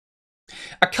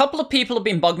A couple of people have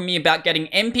been bugging me about getting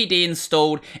MPD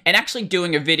installed and actually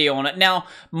doing a video on it. Now,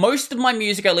 most of my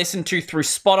music I listen to through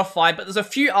Spotify, but there's a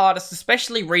few artists,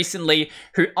 especially recently,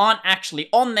 who aren't actually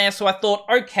on there, so I thought,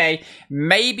 okay,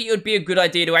 maybe it would be a good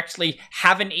idea to actually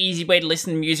have an easy way to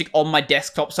listen to music on my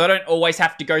desktop so I don't always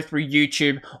have to go through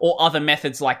YouTube or other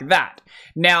methods like that.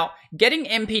 Now, getting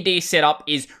MPD set up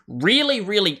is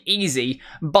really easy,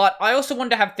 but I also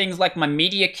want to have things like my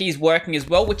media keys working as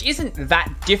well, which isn't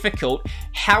that difficult.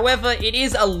 However, it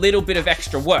is a little bit of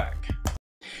extra work.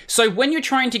 So when you're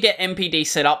trying to get MPD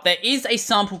set up, there is a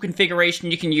sample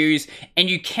configuration you can use, and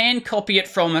you can copy it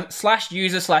from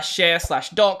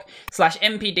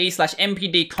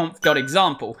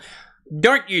 /user/share/doc/mpd/mpdconf.example.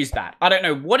 Don't use that. I don't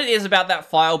know what it is about that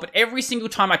file, but every single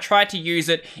time I try to use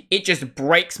it, it just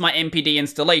breaks my MPD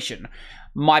installation.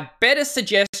 My better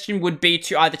suggestion would be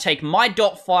to either take my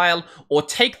dot file or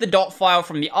take the dot file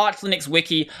from the Arch Linux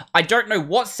wiki. I don't know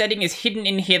what setting is hidden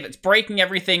in here that's breaking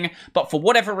everything, but for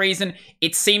whatever reason,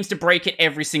 it seems to break it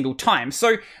every single time.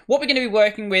 So what we're going to be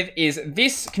working with is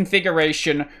this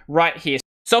configuration right here.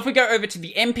 So if we go over to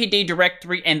the MPD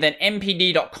directory and then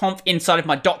mpd.conf inside of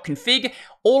my .config,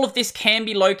 all of this can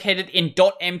be located in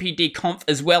 .mpdconf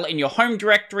as well in your home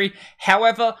directory.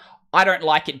 However, I don't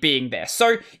like it being there.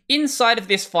 So inside of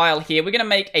this file here, we're going to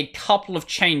make a couple of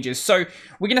changes. So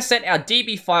we're going to set our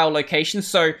DB file location.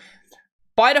 So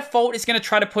by default, it's going to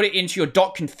try to put it into your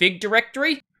 .config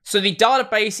directory. So the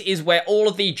database is where all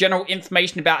of the general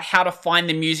information about how to find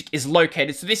the music is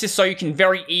located. So this is so you can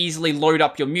very easily load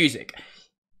up your music.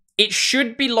 It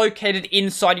should be located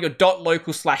inside your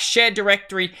 .local/share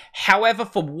directory. However,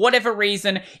 for whatever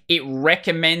reason, it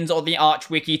recommends on the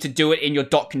Arch Wiki to do it in your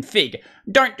 .config.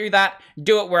 Don't do that.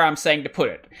 Do it where I'm saying to put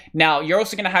it. Now, you're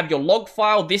also going to have your log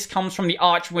file. This comes from the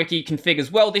Arch Wiki config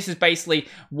as well. This is basically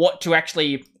what to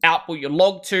actually output your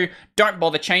log to. Don't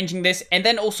bother changing this. And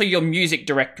then also your music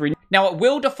directory. Now, it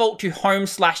will default to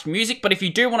home/music, but if you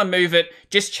do want to move it,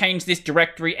 just change this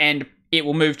directory and it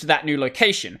will move to that new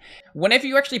location. Whenever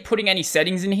you're actually putting any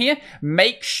settings in here,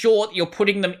 make sure that you're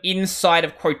putting them inside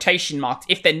of quotation marks.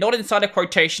 If they're not inside of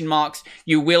quotation marks,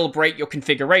 you will break your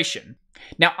configuration.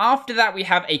 Now, after that, we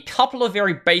have a couple of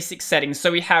very basic settings.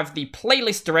 So we have the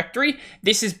playlist directory.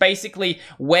 This is basically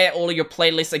where all of your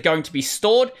playlists are going to be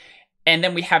stored. And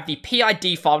then we have the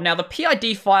PID file. Now, the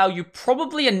PID file you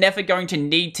probably are never going to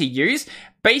need to use.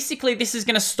 Basically, this is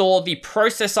going to store the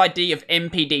process ID of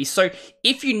MPD. So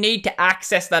if you need to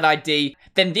access that ID,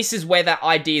 then this is where that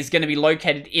ID is going to be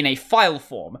located in a file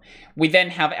form. We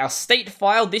then have our state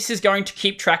file. This is going to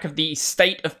keep track of the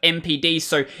state of MPD.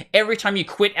 So every time you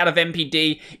quit out of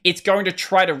MPD, it's going to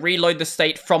try to reload the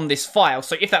state from this file.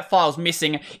 So if that file is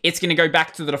missing, it's going to go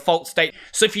back to the default state.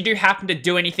 So if you do happen to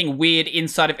do anything weird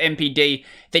inside of MPD,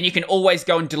 then you can always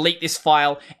go and delete this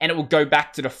file and it will go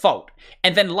back to default.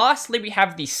 And then lastly, we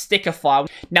have the sticker file.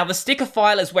 Now, the sticker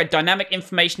file is where dynamic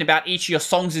information about each of your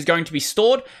songs is going to be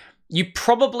stored. You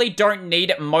probably don't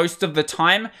need it most of the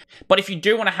time, but if you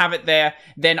do want to have it there,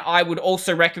 then I would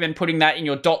also recommend putting that in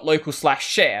your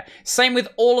 .local/share. Same with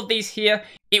all of these here.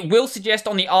 It will suggest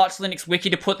on the Arch Linux wiki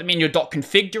to put them in your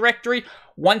 .config directory.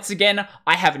 Once again,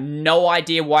 I have no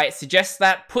idea why it suggests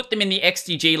that. Put them in the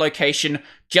XDG location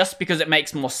just because it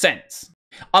makes more sense.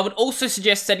 I would also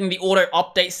suggest setting the auto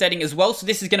update setting as well. So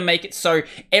this is going to make it so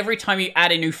every time you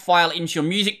add a new file into your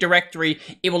music directory,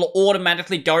 it will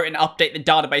automatically go and update the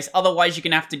database. Otherwise, you're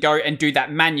going to have to go and do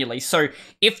that manually. So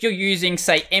if you're using,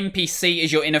 say, MPC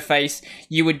as your interface,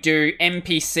 you would do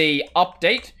MPC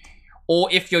update.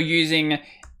 Or if you're using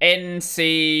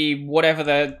NC, whatever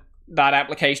that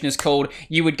application is called,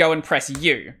 you would go and press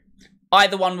U.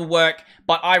 Either one will work,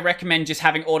 but I recommend just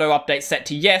having auto update set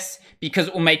to yes, because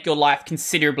it will make your life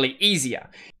considerably easier.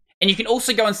 And you can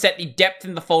also go and set the depth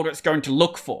in the folder it's going to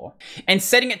look for. And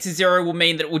setting it to 0 will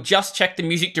mean that it will just check the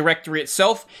music directory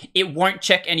itself. It won't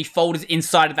check any folders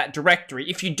inside of that directory.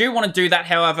 If you do want to do that,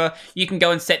 however, you can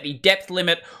go and set the depth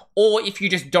limit, or if you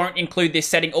just don't include this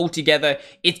setting altogether,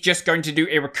 it's just going to do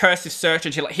a recursive search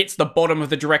until it hits the bottom of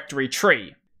the directory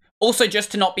tree. Also,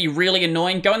 just to not be really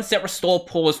annoying, go and set restore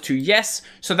pause to yes.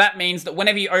 So that means that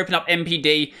whenever you open up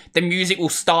MPD, the music will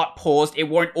start paused. It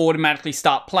won't automatically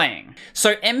start playing.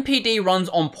 So MPD runs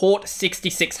on port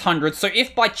 6600. So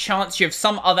if by chance you have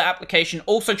some other application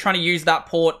also trying to use that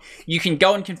port, you can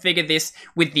go and configure this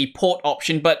with the port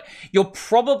option. But you're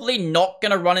probably not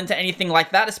going to run into anything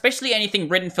like that, especially anything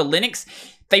written for Linux.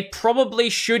 They probably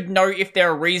should know, if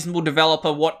they're a reasonable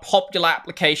developer, what popular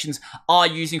applications are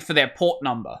using for their port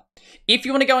number. If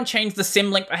you want to go and change the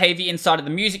symlink behavior inside of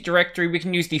the music directory, we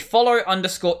can use the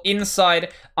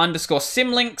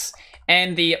follow_inside_symlinks,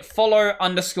 and the follow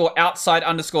underscore outside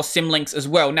underscore symlinks as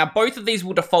well. Now, both of these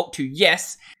will default to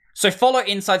yes. So follow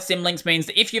inside symlinks means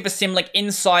that if you have a symlink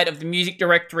inside of the music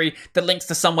directory that links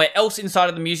to somewhere else inside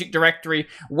of the music directory,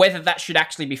 whether that should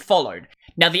actually be followed.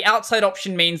 Now, the outside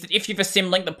option means that if you have a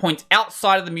symlink that points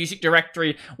outside of the music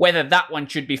directory, whether that one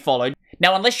should be followed.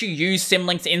 Now, unless you use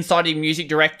symlinks inside of your music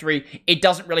directory, it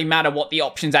doesn't really matter what the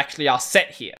options actually are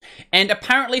set here. And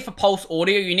apparently for Pulse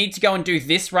Audio, you need to go and do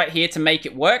this right here to make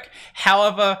it work.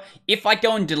 However, if I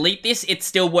go and delete this, it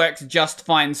still works just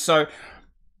fine. So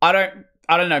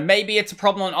I don't know, maybe it's a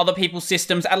problem on other people's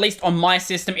systems. At least on my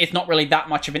system, it's not really that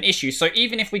much of an issue. So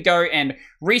even if we go and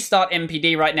restart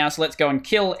MPD right now, so let's go and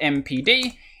kill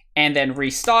MPD and then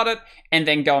restart it and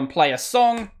then go and play a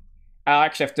song. I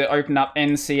actually have to open up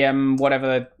NCM,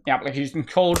 whatever the application is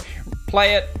called,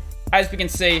 play it. As we can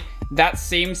see, that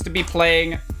seems to be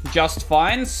playing just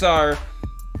fine. So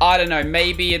I don't know,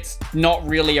 maybe it's not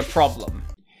really a problem.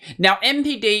 Now,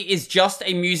 MPD is just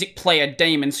a music player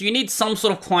daemon, so you need some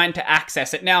sort of client to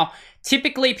access it. Now,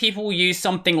 typically people will use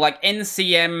something like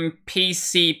NCM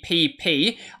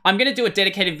PCPP. I'm going to do a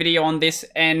dedicated video on this,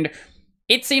 and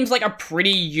it seems like a pretty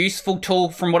useful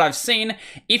tool from what I've seen.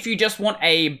 If you just want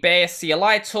a bare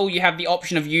CLI tool, you have the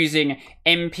option of using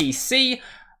MPC.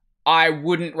 I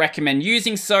wouldn't recommend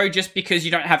using so just because you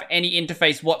don't have any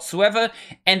interface whatsoever,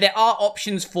 and there are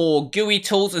options for GUI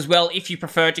tools as well if you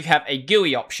prefer to have a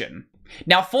GUI option.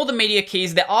 Now, for the media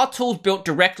keys, there are tools built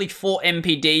directly for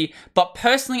MPD, but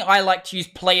personally I like to use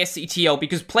PlayerCTL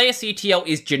because PlayerCTL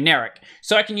is generic,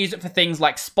 so I can use it for things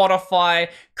like Spotify,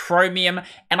 Chromium,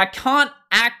 and I can't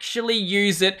actually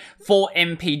use it for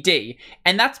MPD,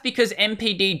 and that's because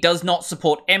MPD does not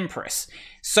support MPRIS.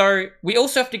 So we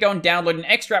also have to go and download an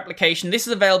extra application. This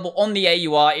is available on the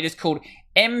AUR. It is called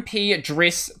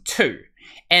MPRIS 2.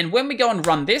 And when we go and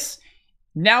run this,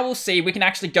 now we'll see we can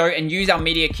actually go and use our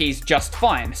media keys just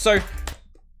fine. So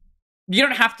you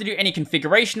don't have to do any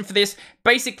configuration for this.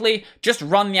 Basically, just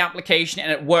run the application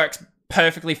and it works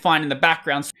perfectly fine in the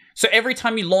background. So every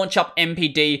time you launch up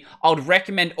MPD, I would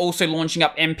recommend also launching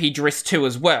up MPRIS 2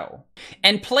 as well.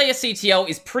 And PlayerCTL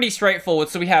is pretty straightforward.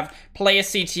 So we have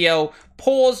PlayerCTL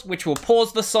pause, which will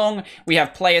pause the song. We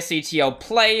have PlayerCTL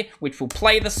play, which will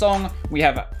play the song. We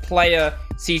have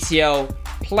PlayerCTL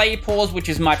play pause, which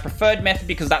is my preferred method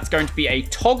because that's going to be a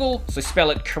toggle. So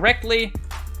spell it correctly.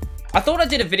 I thought I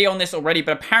did a video on this already,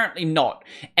 but apparently not.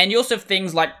 And you also have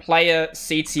things like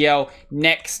PlayerCTL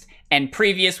next and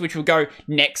previous, which will go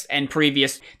next and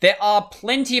previous. There are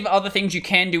plenty of other things you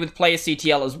can do with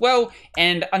PlayerCTL as well,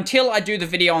 and until I do the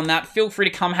video on that, feel free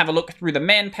to come have a look through the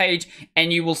man page,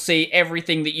 and you will see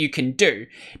everything that you can do.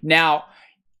 Now,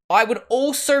 I would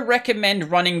also recommend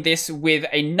running this with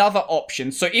another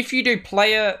option. So if you do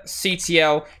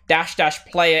PlayerCTL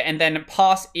 -- player and then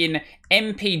pass in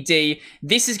MPD,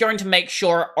 this is going to make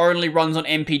sure it only runs on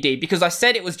MPD because I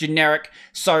said it was generic.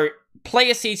 So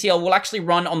PlayerCTL will actually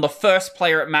run on the first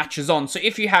player it matches on. So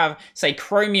if you have, say,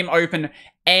 Chromium open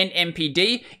and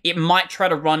MPD, it might try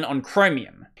to run on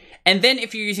Chromium. And then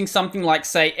if you're using something like,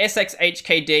 say,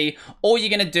 SXHKD, all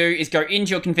you're going to do is go into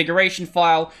your configuration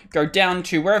file, go down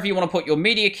to wherever you want to put your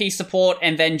media key support,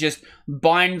 and then just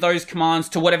bind those commands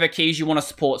to whatever keys you want to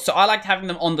support. So I like having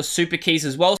them on the super keys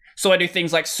as well. So I do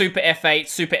things like Super F8,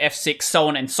 Super F6, so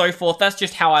on and so forth. That's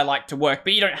just how I like to work,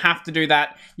 but you don't have to do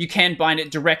that. You can bind it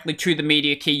directly to the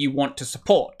media key you want to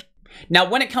support. Now,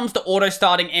 when it comes to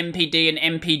auto-starting MPD and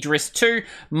MPRIS 2,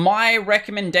 my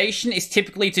recommendation is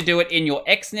typically to do it in your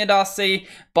XNetRC,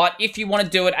 but if you want to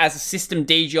do it as a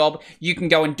systemd job, you can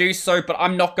go and do so, but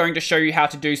I'm not going to show you how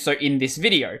to do so in this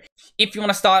video. If you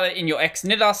want to start it in your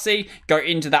XNetRC, go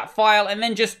into that file, and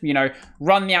then just,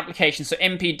 run the application. So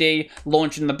MPD,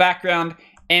 launch in the background,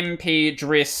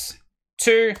 MPRIS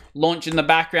 2, launch in the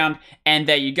background, and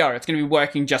there you go. It's going to be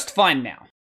working just fine now.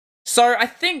 So I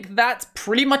think that's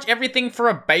pretty much everything for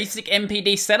a basic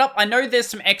MPD setup. I know there's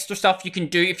some extra stuff you can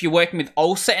do if you're working with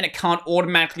ULSA and it can't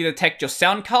automatically detect your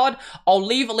sound card. I'll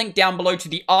leave a link down below to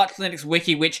the Arch Linux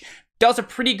wiki, which does a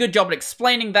pretty good job at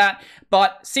explaining that,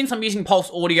 but since I'm using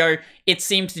Pulse Audio, it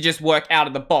seems to just work out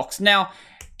of the box. Now,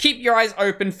 keep your eyes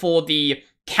open for the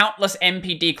countless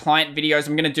MPD client videos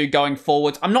I'm going to do going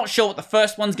forwards. I'm not sure what the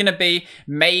first one's going to be.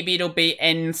 Maybe it'll be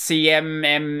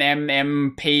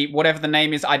NCMMMP, whatever the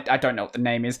name is. I don't know what the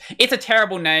name is. It's a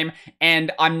terrible name,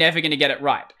 and I'm never going to get it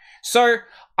right. So,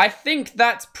 I think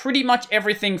that's pretty much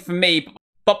everything for me.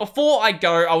 But before I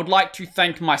go, I would like to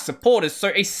thank my supporters.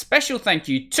 So, a special thank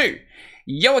you to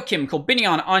Joachim,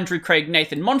 Corbinian, Andrew, Craig,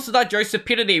 Nathan, Monster, Joseph,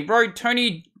 Peter D, Road,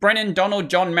 Tony, Brennan, Donald,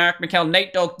 John, Marek, Mikkel,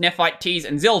 Nate Dog, Nephite, Tees,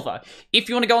 and Zilva. If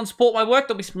you want to go and support my work,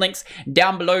 there'll be some links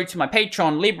down below to my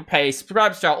Patreon, LibrePay,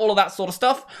 Subscribe, all of that sort of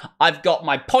stuff. I've got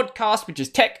my podcast, which is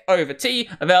Tech Over Tea,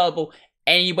 available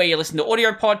anywhere you listen to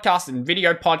audio podcasts and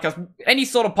video podcasts, any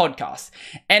sort of podcasts.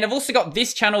 And I've also got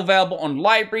this channel available on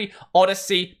Library,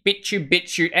 Odyssey,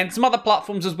 BitChute, and some other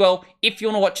platforms as well, if you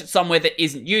want to watch it somewhere that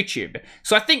isn't YouTube.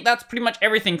 So I think that's pretty much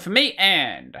everything for me,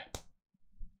 and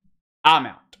I'm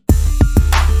out.